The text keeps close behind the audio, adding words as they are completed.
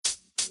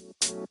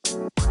Hello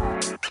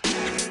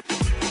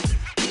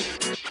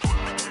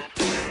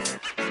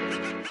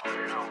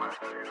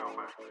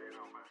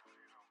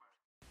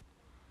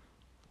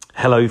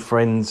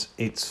friends,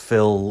 it's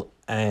Phil,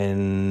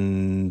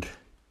 and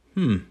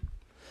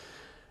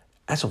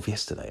as of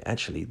yesterday,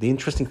 actually, the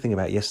interesting thing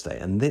about yesterday,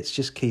 and let's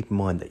just keep in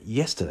mind that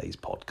yesterday's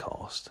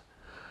podcast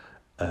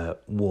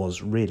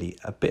was really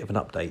a bit of an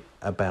update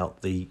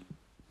about the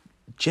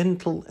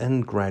gentle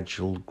and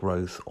gradual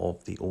growth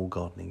of the All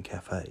Gardening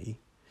Cafe.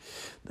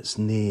 That's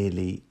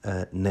nearly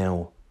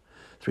now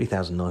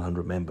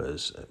 3,900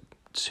 members,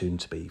 soon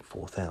to be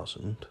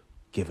 4,000,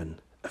 given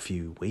a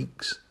few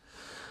weeks.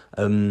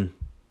 The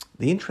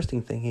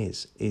interesting thing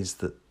is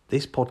that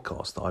this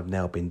podcast that I've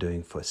now been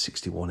doing for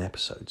 61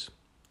 episodes,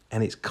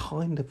 and it's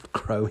kind of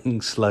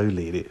growing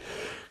slowly, and it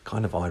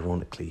kind of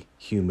ironically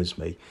humours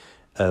me.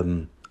 I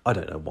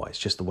don't know why, it's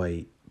just the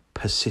way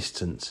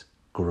persistence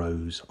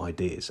grows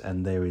ideas,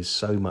 and there is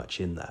so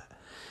much in that,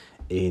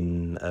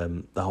 in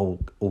the whole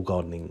All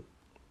Gardening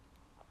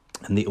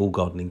and the All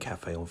Gardening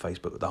Cafe on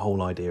Facebook. The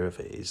whole idea of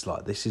it is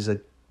like, this is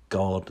a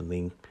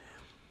gardening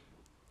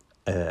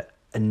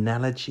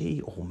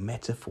analogy or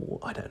metaphor.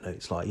 I don't know.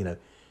 It's like,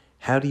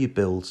 how do you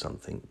build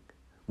something?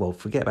 Well,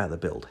 forget about the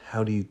build.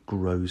 How do you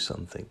grow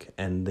something?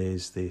 And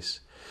there's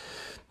this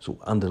sort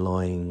of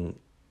underlying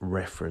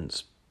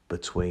reference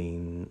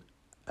between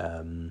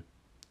garden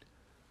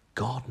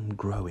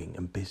growing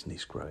and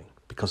business growing,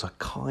 because I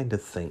kind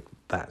of think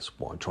that's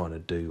what I'm trying to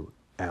do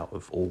out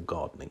of All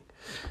Gardening.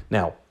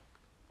 Now,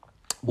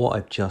 what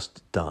I've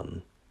just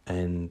done,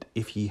 and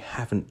if you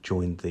haven't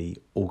joined the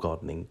All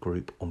Gardening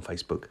group on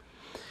Facebook,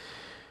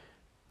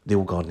 the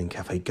All Gardening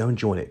Cafe, go and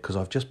join it, because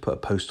I've just put a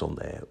post on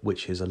there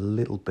which is a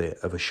little bit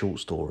of a short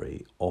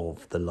story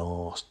of the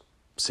last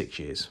 6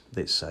 years,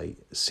 let's say,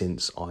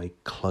 since I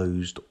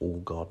closed All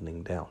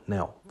Gardening down.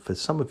 Now, for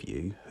some of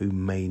you who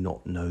may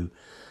not know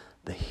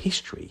the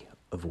history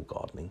of All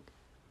Gardening,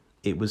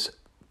 it was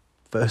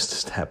first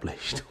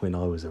established when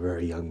I was a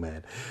very young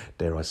man,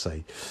 dare I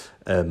say,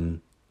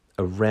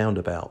 around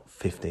about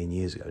 15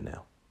 years ago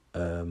now,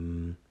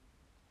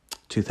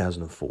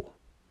 2004.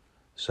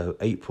 So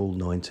April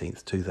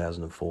 19th,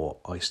 2004,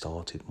 I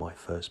started my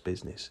first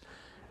business.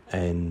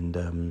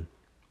 And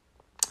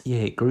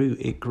it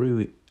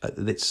grew,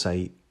 let's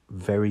say,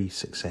 very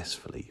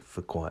successfully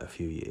for quite a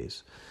few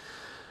years.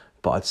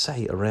 But I'd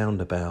say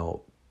around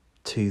about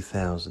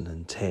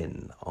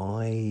 2010,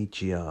 I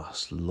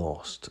just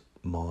lost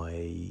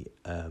my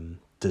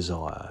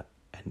desire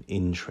and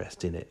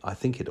interest in it. I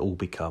think it all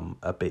become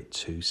a bit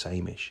too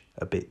sameish,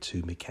 a bit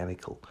too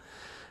mechanical,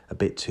 a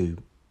bit too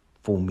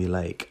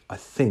formulaic. I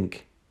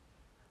think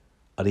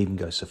I'd even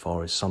go so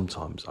far as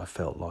sometimes I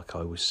felt like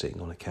I was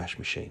sitting on a cash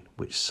machine,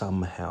 which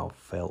somehow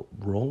felt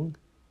wrong.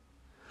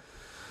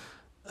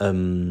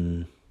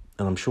 And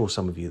I'm sure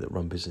some of you that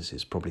run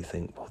businesses probably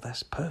think, well,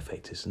 that's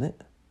perfect, isn't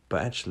it?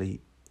 But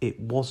actually, it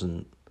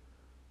wasn't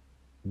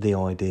the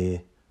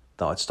idea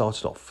that I'd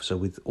started off. So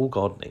with All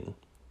Gardening,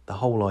 the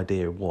whole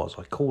idea was,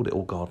 I called it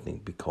All Gardening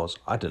because,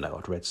 I don't know,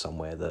 I'd read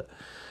somewhere that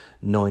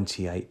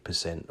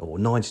 98% or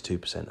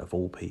 92% of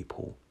all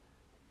people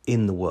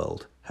in the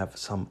world have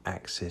some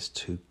access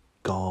to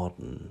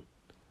gardening,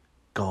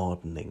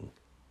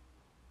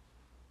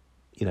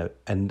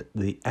 and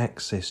the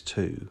access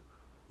to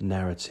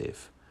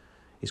narrative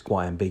is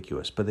quite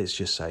ambiguous, but let's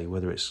just say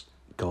whether it's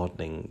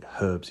gardening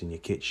herbs in your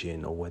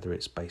kitchen or whether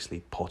it's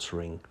basically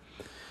pottering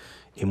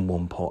in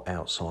one pot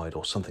outside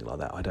or something like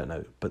that, I don't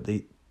know. But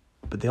the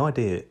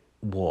idea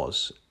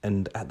was,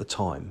 and at the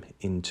time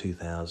in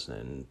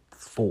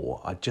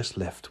 2004, I just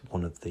left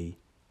one of the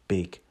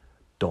big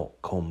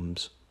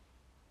 .coms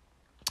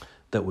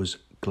that was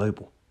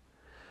global.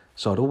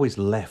 So I'd always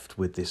left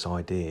with this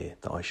idea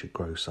that I should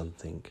grow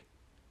something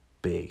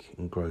big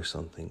and grow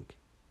something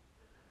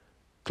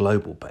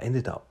global, but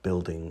ended up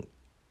building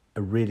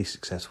a really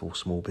successful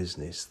small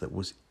business that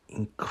was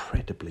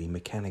incredibly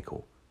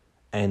mechanical.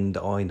 And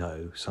I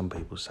know some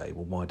people say,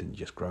 well, why didn't you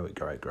just grow it,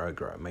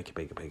 make it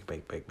big.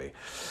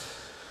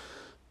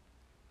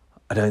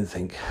 I don't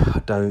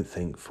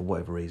think for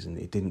whatever reason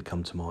it didn't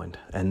come to mind.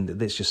 And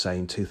let's just say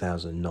in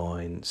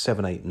 2009,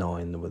 7, 8,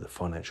 9, there were the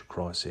financial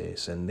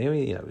crisis, and there,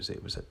 it was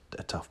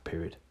a tough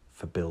period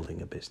for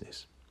building a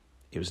business.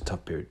 It was a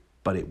tough period,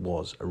 but it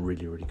was a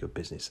really, really good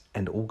business.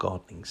 And All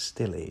Gardening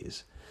still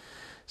is,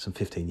 some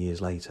 15 years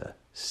later,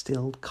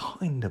 still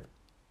kind of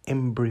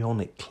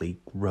embryonically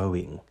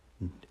growing,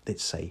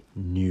 let's say,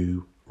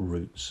 new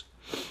roots,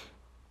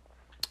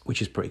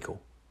 which is pretty cool.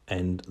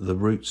 And the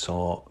roots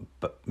are,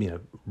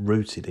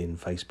 rooted in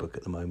Facebook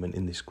at the moment,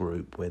 in this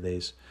group where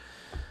there's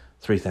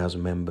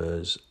 3,000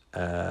 members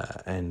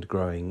and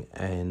growing.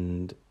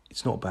 And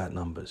it's not about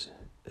numbers.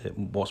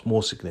 What's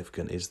more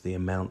significant is the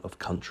amount of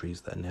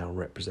countries that are now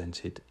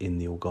represented in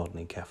the All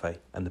Gardening Cafe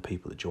and the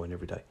people that join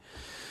every day.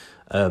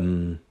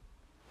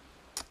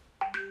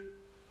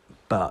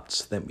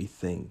 But let me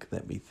think.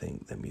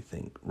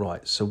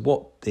 Right, so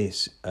what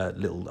this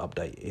little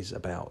update is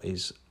about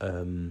is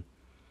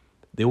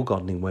the All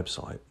Gardening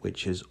website,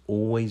 which has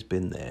always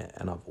been there,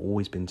 and I've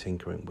always been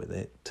tinkering with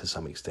it to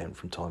some extent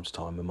from time to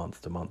time, a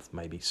month to month,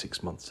 maybe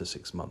 6 months to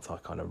 6 months. I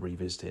kind of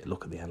revisit it,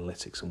 look at the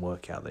analytics, and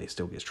work out that it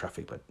still gets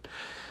traffic, but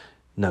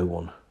no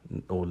one,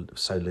 or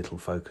so little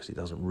focus, it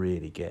doesn't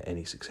really get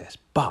any success.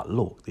 But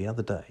look, the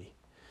other day,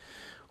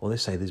 or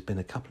let's say there's been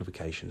a couple of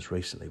occasions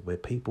recently where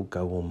people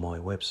go on my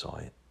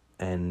website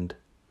and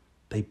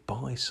they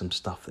buy some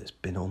stuff that's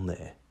been on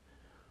there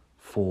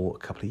for a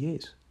couple of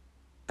years.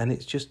 And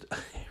it's just,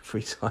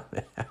 every time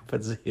it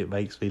happens, it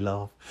makes me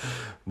laugh.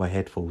 My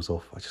head falls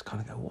off. I just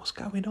kind of go, what's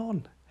going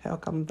on? How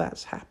come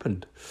that's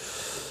happened?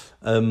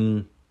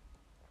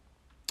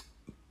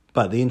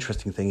 But the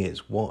interesting thing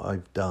is, what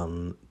I've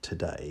done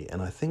today,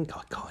 and I think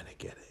I kind of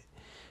get it,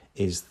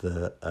 is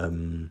that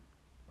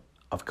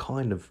I've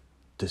kind of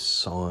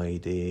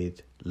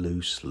decided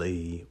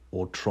loosely,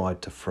 or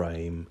tried to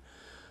frame,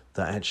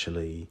 that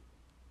actually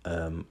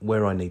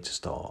where I need to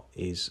start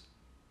is,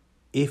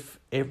 if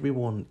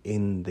everyone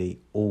in the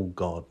All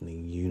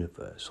Gardening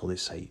universe, or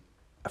let's say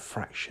a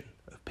fraction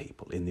of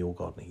people in the All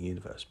Gardening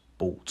universe,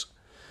 bought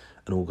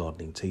an All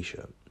Gardening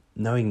t-shirt,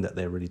 knowing that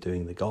they're really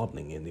doing the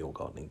gardening in the All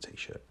Gardening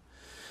t-shirt,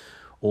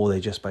 or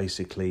they're just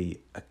basically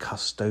a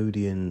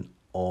custodian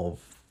of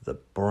the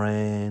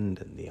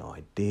brand and the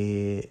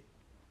idea,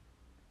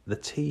 the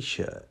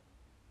t-shirt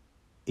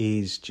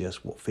is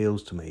just what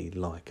feels to me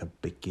like a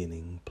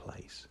beginning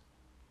place.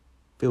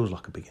 Feels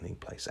like a beginning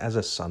place, as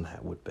a sun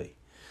hat would be.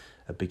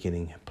 A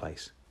beginning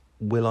place.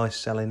 Will I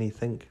sell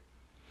anything?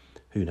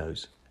 Who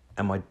knows?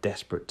 Am I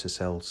desperate to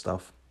sell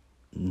stuff?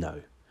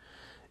 No.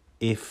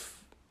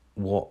 If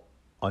what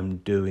I'm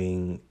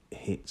doing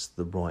hits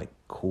the right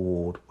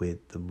chord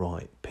with the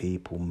right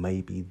people,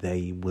 maybe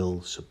they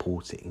will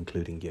support it,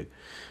 including you.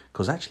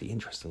 Because actually,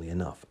 interestingly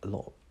enough, a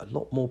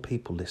lot more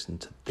people listen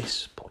to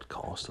this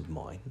podcast of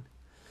mine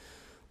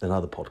than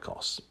other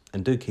podcasts.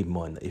 And do keep in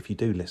mind that if you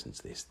do listen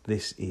to this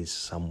is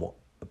somewhat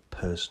a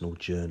personal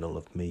journal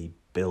of me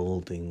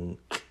building,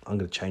 I'm going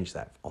to change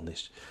that on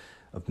this,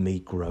 of me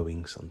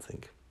growing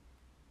something.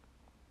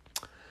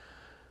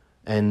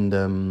 And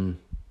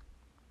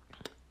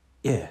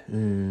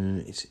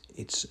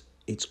it's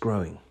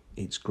growing.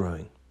 It's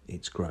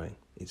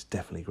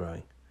definitely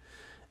growing.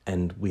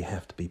 And we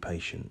have to be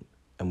patient,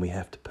 and we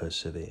have to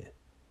persevere,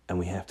 and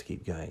we have to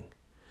keep going.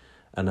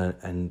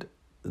 And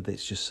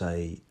let's just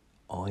say,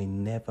 I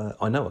know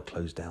I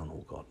closed down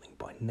All Gardening,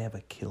 but I never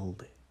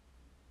killed it.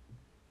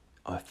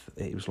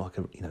 It was like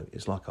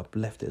it's like I've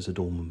left it as a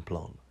dormant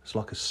plant. It's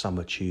like a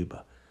summer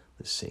tuber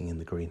that's sitting in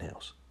the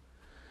greenhouse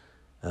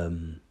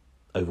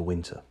over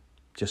winter,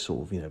 just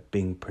sort of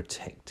being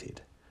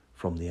protected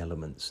from the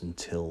elements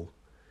until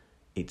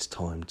it's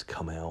time to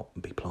come out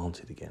and be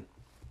planted again.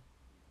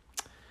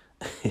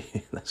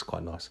 That's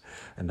quite a nice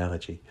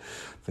analogy,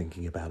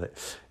 thinking about it.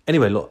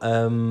 Anyway, look,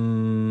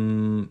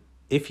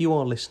 if you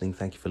are listening,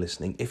 thank you for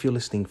listening. If you're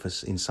listening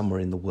in somewhere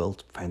in the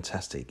world,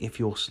 fantastic. If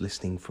you're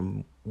listening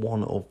from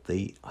one of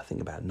the, I think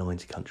about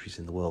 90 countries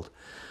in the world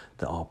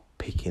that are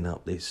picking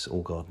up this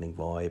All Gardening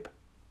vibe,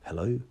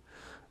 hello.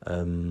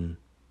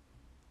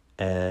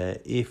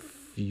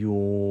 If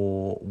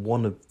you're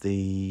one of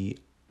the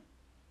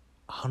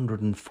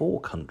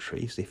 104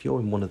 countries, if you're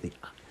in one of the,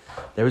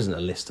 there isn't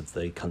a list of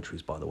the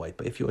countries, by the way,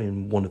 but if you're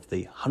in one of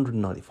the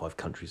 195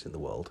 countries in the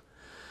world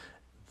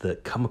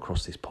that come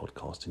across this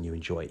podcast and you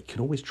enjoy it, you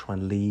can always try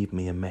and leave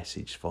me a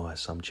message via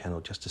some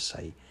channel just to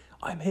say,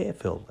 I'm here,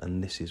 Phil,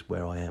 and this is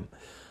where I am.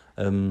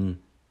 I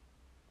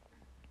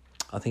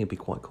think it'd be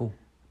quite cool.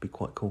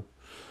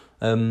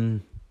 I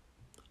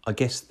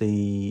guess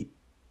the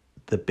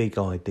big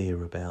idea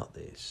about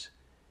this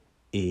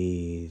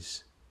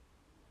is,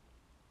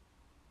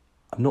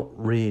 I'm not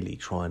really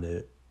trying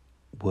to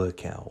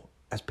work out,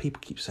 as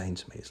people keep saying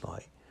to me, it's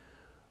like,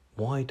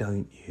 why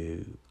don't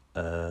you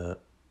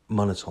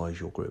monetize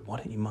your group? Why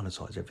don't you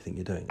monetize everything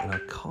you're doing? And I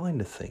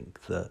kind of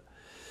think that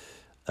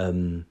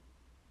the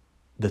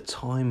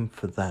time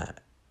for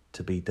that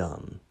to be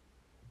done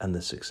and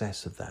the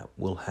success of that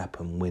will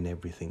happen when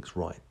everything's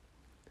right.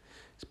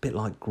 It's a bit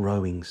like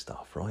growing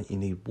stuff, right? You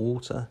need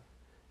water,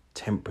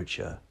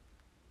 temperature,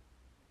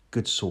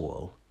 good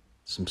soil,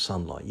 some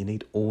sunlight. You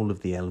need all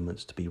of the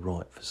elements to be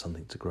right for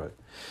something to grow.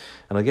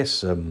 And I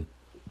guess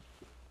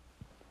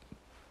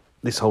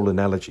this whole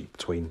analogy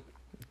between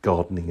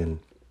gardening and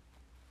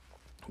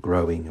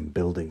growing and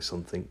building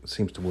something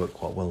seems to work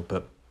quite well.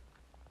 But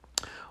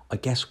I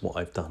guess what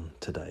I've done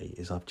today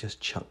is I've just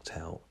chucked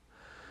out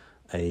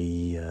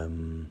a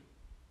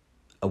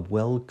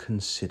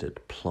well-considered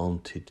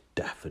planted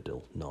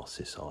daffodil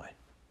narcissi.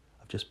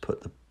 I've just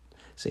put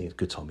it's a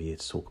good time of year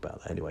to talk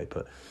about that anyway,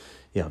 but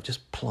yeah, I've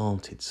just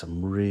planted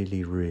some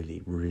really,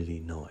 really, really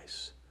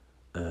nice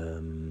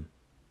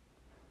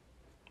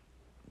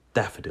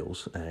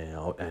daffodils,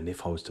 and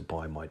if I was to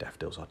buy my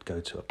daffodils, I'd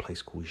go to a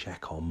place called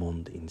Jacques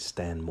Armand in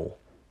Stanmore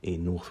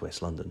in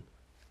northwest London.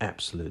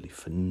 Absolutely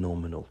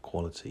phenomenal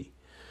quality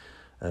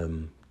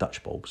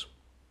Dutch bulbs,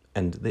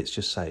 and let's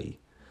just say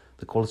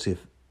the quality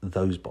of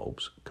those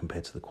bulbs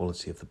compared to the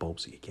quality of the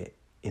bulbs that you get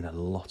in a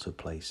lot of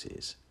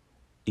places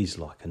is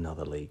like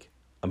another league.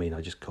 I mean,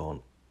 I just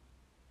can't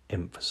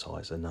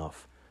emphasize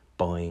enough.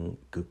 Buying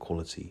good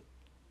quality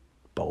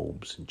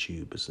bulbs and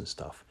tubers and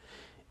stuff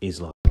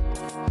is like